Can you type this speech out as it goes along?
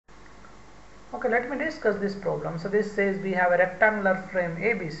Okay, let me discuss this problem. So this says we have a rectangular frame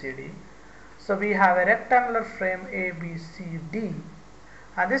ABCD. So we have a rectangular frame ABCD,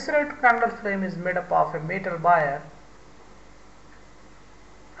 and this rectangular frame is made up of a metal wire,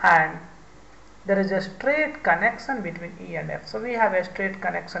 and there is a straight connection between E and F. So we have a straight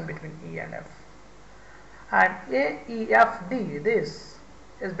connection between E and F. And AEFD, this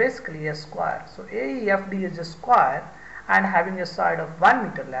is basically a square. So AEFD is a square and having a side of 1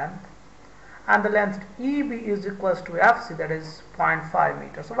 meter length, and the length EB is equals to FC, that is 0.5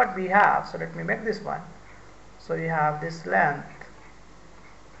 meters. So what we have, so let me make this one. So you have this length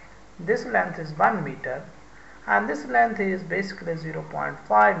is 1 meter, and this length is basically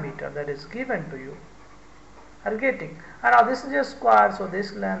 0.5 meter, that is given to you. Are you getting? And now this is a square, so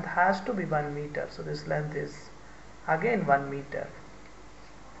this length has to be 1 meter. So this length is again 1 meter.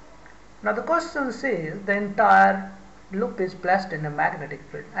 Now the question says the entire loop is placed in a magnetic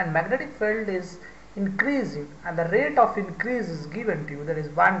field, and magnetic field is increasing, and the rate of increase is given to you, that is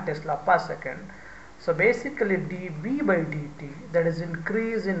 1 Tesla per second. So basically dB by dt, that is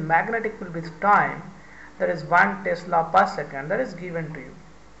increase in magnetic field with time, that is 1 Tesla per second, that is given to you.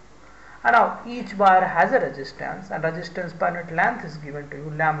 And now each wire has a resistance, and resistance per unit length is given to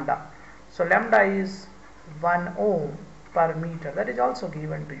you, lambda. So lambda is 1 ohm per meter, that is also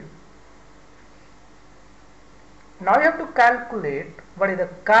given to you. Now you have to calculate what is the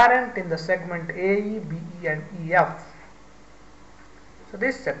current in the segment AE, BE and EF. So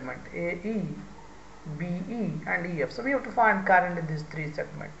this segment AE, BE and EF. So we have to find current in these three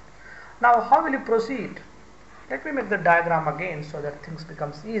segments. Now how will you proceed? Let me make the diagram again so that things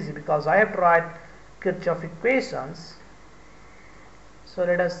becomes easy, because I have to write Kirchhoff equations. So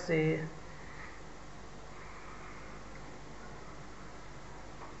let us say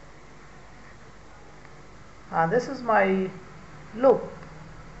this is my loop,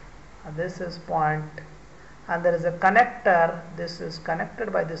 and this is point, and there is a connector. This is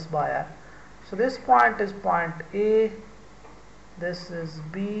connected by this wire. So this point is point A, this is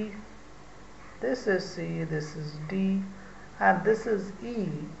B, this is C, this is D, and this is E,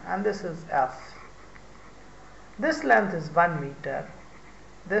 and this is F. This length is 1 meter,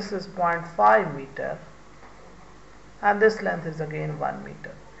 this is 0.5 meter, and this length is again 1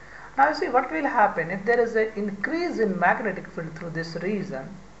 meter. Now you see what will happen if there is an increase in magnetic field through this region.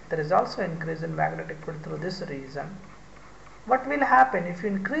 There is also increase in magnetic field through this region. What will happen if you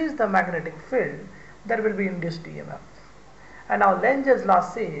increase the magnetic field? There will be induced EMF. And now Lenge's law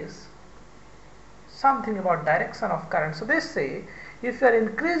says something about direction of current. So they say if you are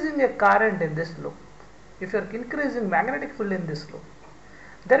increasing a current in this loop, if you are increasing magnetic field in this loop,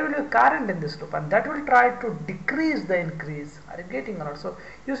 there will be a current in this loop, and that will try to decrease the increase. Are you getting or not? So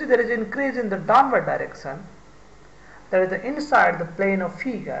you see there is increase in the downward direction. There is the inside the plane of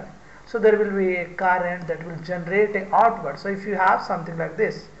figure. So there will be a current that will generate a outward. So if you have something like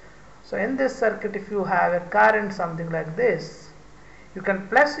this, so in this circuit if you have a current something like this, you can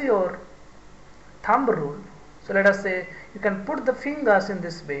place your thumb rule. So let us say you can put the fingers in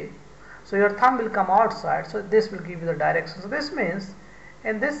this way. So your thumb will come outside. So this will give you the direction. So this means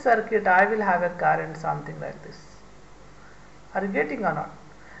in this circuit I will have a current something like this. Are you getting or not?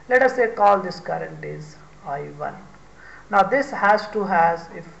 Let us say call this current is I1. Now this has to has,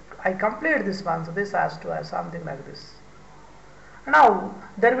 if I complete this one, so this has to have something like this. Now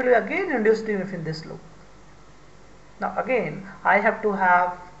there will be again induced EMF in this loop. Now again I have to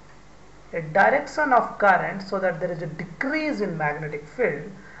have a direction of current so that there is a decrease in magnetic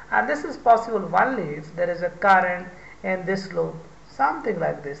field, and this is possible only if there is a current in this loop something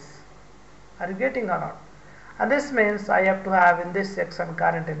like this. Are you getting or not? And this means I have to have in this section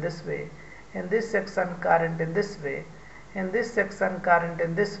current in this way, in this section current in this way, in this section current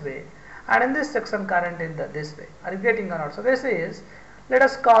in this way, and in this section current in this way. Are you getting or not? So this is, let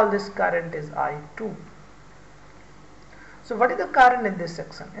us call this current is I2. So what is the current in this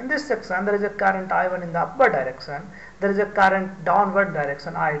section? In this section there is a current I1 in the upward direction, there is a current downward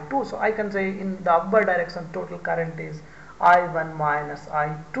direction I2. So I can say in the upward direction total current is I1 minus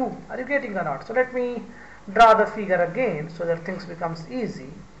I2. Are you getting or not? So let me draw the figure again so that things becomes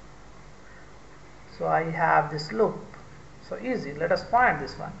easy. So I have this loop. So easy. Let us find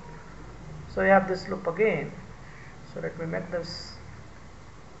this one. So you have this loop again. So let me make this.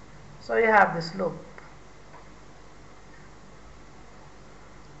 So you have this loop.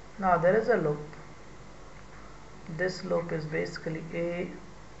 Now there is a loop. This loop is basically A,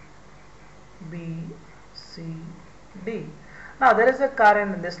 B, C, D. Now there is a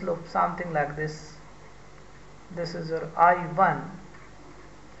current in this loop something like this. This is your I1,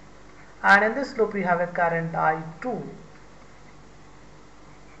 and in this loop we have a current I2.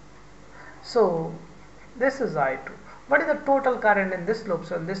 So this is I2. What is the total current in this loop?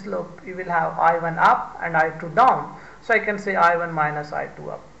 So in this loop you will have I1 up and I2 down. So I can say I1 minus I2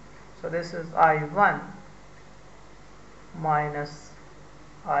 up. So this is I1 minus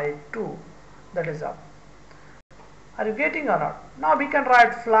I2, that is up. Are you getting or not? Now we can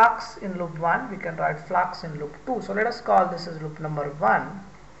write flux in loop 1, we can write flux in loop 2. So let us call this is loop number 1,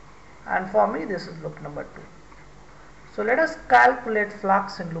 and for me this is loop number 2. So let us calculate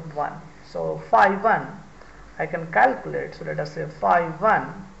flux in loop 1. So phi 1 I can calculate. So let us say phi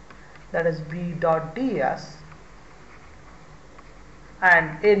 1, that is B dot ds,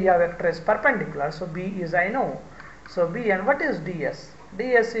 and area vector is perpendicular. So B is I know. So B, and what is ds?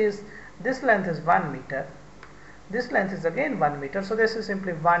 ds is, this length is 1 meter. This length is again 1 meter. So this is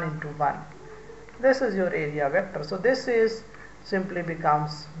simply 1 into 1. This is your area vector. So this is simply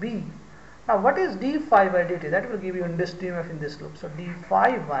becomes B. Now what is d phi by dt? That will give you induced EMF in this loop. So d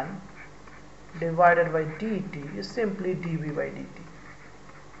phi 1 divided by dt is simply dV by dt.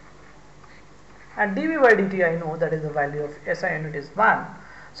 And dV by dt I know that is the value of SI unit is 1.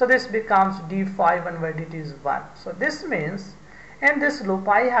 So this becomes d phi 1 by dt is 1. So this means in this loop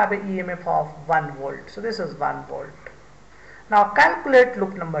I have a EMF of 1 volt. So this is 1 volt. Now calculate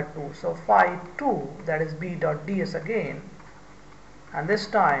loop number 2. So phi 2, that is B dot ds again, and this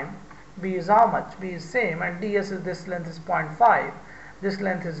time B is how much? B is same, and ds is, this length is 0.5, this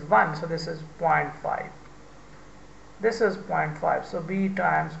length is 1, so this is 0.5. This is 0.5, so B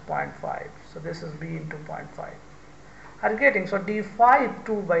times 0.5. So this is B into 0.5. Are you getting? So d phi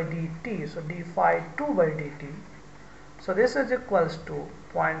 2 by dt, so d phi 2 by dt, so this is equals to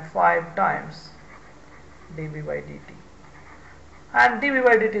 0.5 times dV by dt. And dV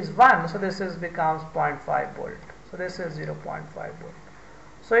by dt is 1, so this is becomes 0.5 volt. So this is 0.5 volt.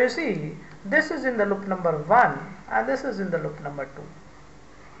 So you see, this is in the loop number 1 and this is in the loop number 2.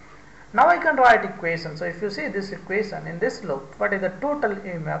 Now I can write equation. So if you see this equation, in this loop, what is the total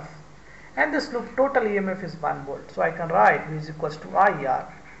EMF? And this loop total EMF is 1 volt. So I can write V is equals to IR.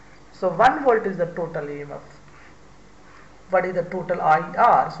 So 1 volt is the total EMF. What is the total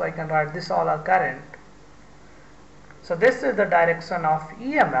IR? So I can write this all are current. So this is the direction of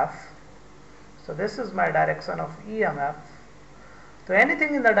EMF. So this is my direction of EMF. So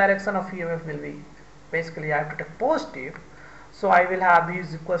anything in the direction of EMF will be, basically I have to take positive. So I will have V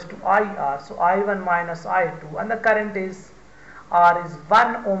is equals to IR. So I1 minus I2, and the current is, R is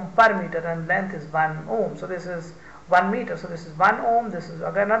 1 ohm per meter and length is 1 ohm. So this is 1 meter. So this is 1 ohm. This is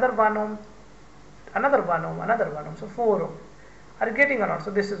again another 1 ohm. Another 1 ohm, another 1 ohm, so 4 ohm. Are you getting or not?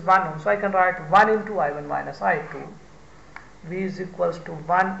 So this is 1 ohm. So I can write 1 into I1 minus I2. V is equals to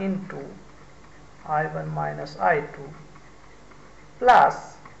 1 into I1 minus I2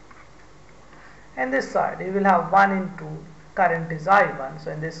 plus, and this side you will have 1 into current is I1.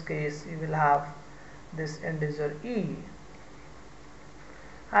 So in this case you will have this integer E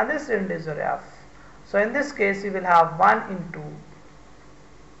and this integer F. So in this case you will have 1 into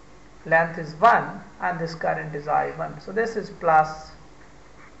length is 1 and this current is I1. So this is plus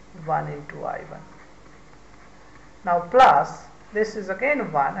 1 into I1. Now plus, this is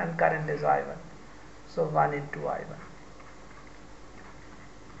again 1 and current is I1. So 1 into I1.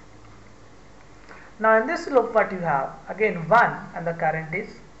 Now in this loop what you have? Again 1 and the current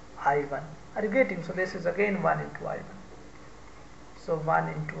is I1. Are you getting? So this is again 1 into I1. So 1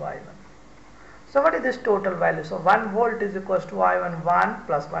 into I1. So what is this total value? So 1 volt is equals to I1 1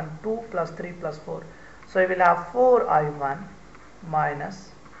 plus 1 2 plus 3 plus 4. So you will have 4 I1 minus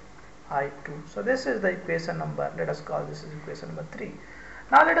I2. So this is the equation number. Let us call this is equation number 3.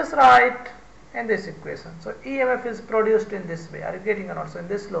 Now let us write in this equation. So EMF is produced in this way. Are you getting or not? So in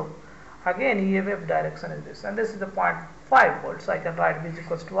this loop, again EMF direction is this, and this is the 0.5 volt. So I can write V is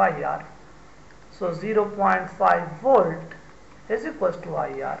equals to IR. So 0.5 volt is equals to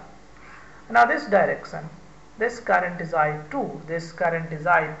IR. Now this direction, this current is I2, this current is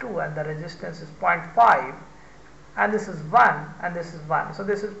I2, and the resistance is 0.5, and this is 1 and this is 1. So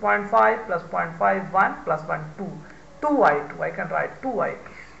this is 0.5 plus 0.5 1 plus 1 2, 2I2. I can write 2I2.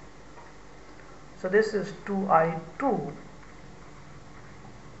 So this is 2I2.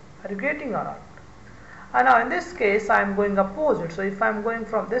 Are you getting or not? And now in this case I am going opposite. So if I am going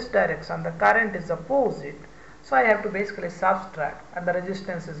from this direction, the current is opposite. So I have to basically subtract, and the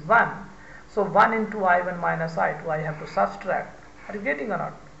resistance is 1. So 1 into I1 minus I2 I have to subtract. Are you getting or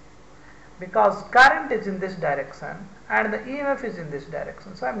not? Because current is in this direction and the EMF is in this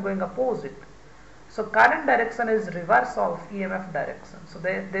direction. So I am going opposite. So current direction is reverse of EMF direction. So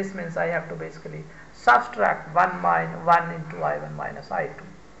this means I have to basically subtract 1 into I1 minus I2.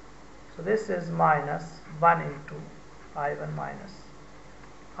 So this is minus 1 into I1 minus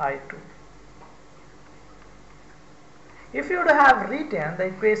I2. If you would have written the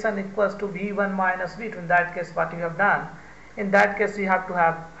equation equals to V1 minus V2, in that case what you have done, in that case you have to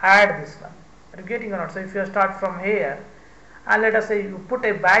have add this one. Are you getting or not? So if you start from here and let us say you put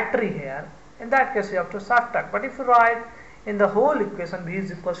a battery here, in that case you have to subtract. But if you write in the whole equation V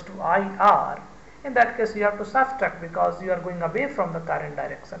is equals to IR, in that case you have to subtract because you are going away from the current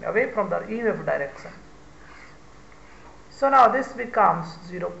direction, away from the EMF direction. So now this becomes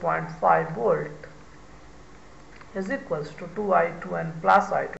 0.5 volt is equals to 2I2 and plus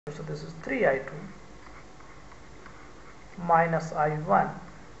I2. So this is 3I2 minus I1.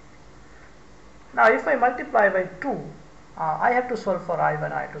 Now if I multiply by 2, I have to solve for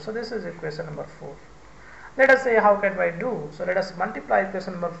I1, I2. So this is equation number 4. Let us say how can I do? So let us multiply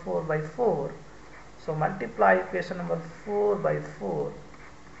equation number 4 by 4. So multiply equation number 4 by 4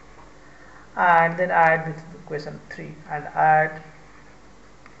 and then add with equation 3 and add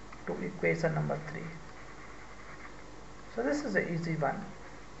to equation number 3. So this is an easy one.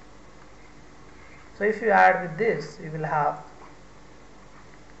 So if you add with this, you will have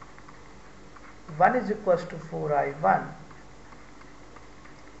 1 is equals to 4I1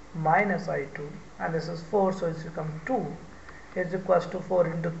 minus I2, and this is 4, so it's become 2 is equals to 4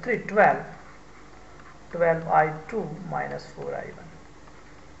 into 3, 12. 12I2 minus 4I1.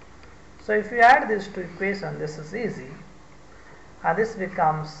 So if you add this to equation, this is easy, and this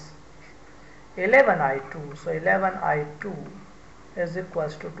becomes 11I2. So 11I2 is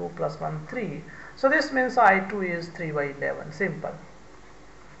equals to 2 plus 1, 3. So this means I2 is 3 by 11. Simple.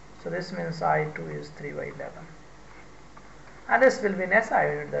 So this means I2 is 3 by 11. And this will be in SI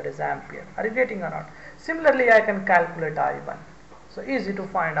unit, that is ampere. Are you getting or not? Similarly, I can calculate I1. So easy to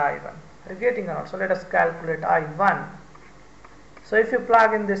find I1. Are you getting or not? So let us calculate I1. So if you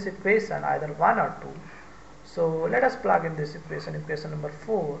plug in this equation, either 1 or 2. So let us plug in this equation, equation number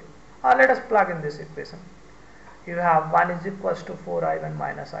 4. Or let us plug in this equation. You have 1 is equals to 4I1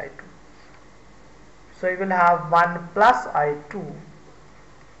 minus I2. So you will have 1 plus I2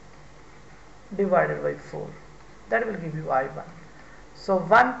 divided by 4. That will give you I1. So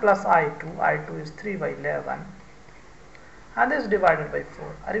 1 plus I2, I2 is 3 by 11. And this divided by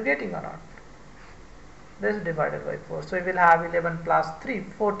 4. Are you getting or not? This divided by 4. So you will have 11 plus 3,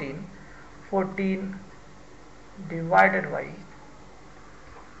 14. 14 divided by,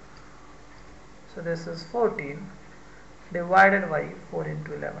 so this is 14 divided by 4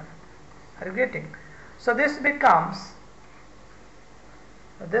 into 11. Are you getting? So this becomes,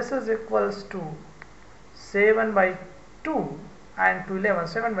 this is equals to 7 by 2 and to 11,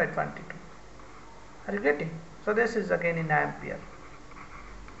 7 by 22. Are you getting? So this is again in ampere.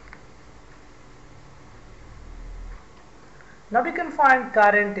 Now we can find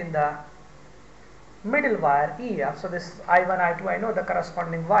current in the middle wire EF. So this is I1, I2, I know the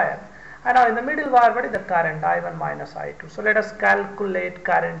corresponding wire. And now in the middle wire, what is the current? I1 minus I2. So let us calculate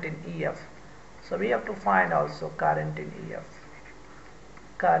current in EF. So we have to find also current in EF.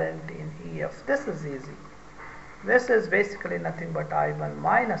 Current in EF. This is easy. This is basically nothing but I1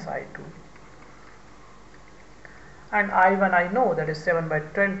 minus I2. And I1 I know, that is 7 by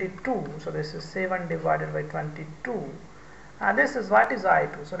 22. So this is 7 divided by 22. And this is what is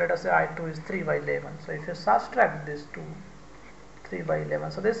I2. So let us say I2 is 3 by 11. So if you subtract this 2, 3 by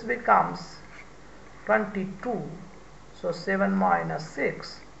 11. So this becomes 22. So 7 minus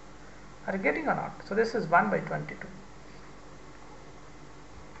 6. Are you getting or not? So this is 1 by 22.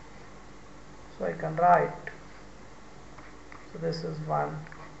 So I can write. So this is 1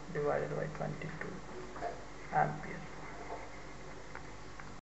 divided by 22 ampere.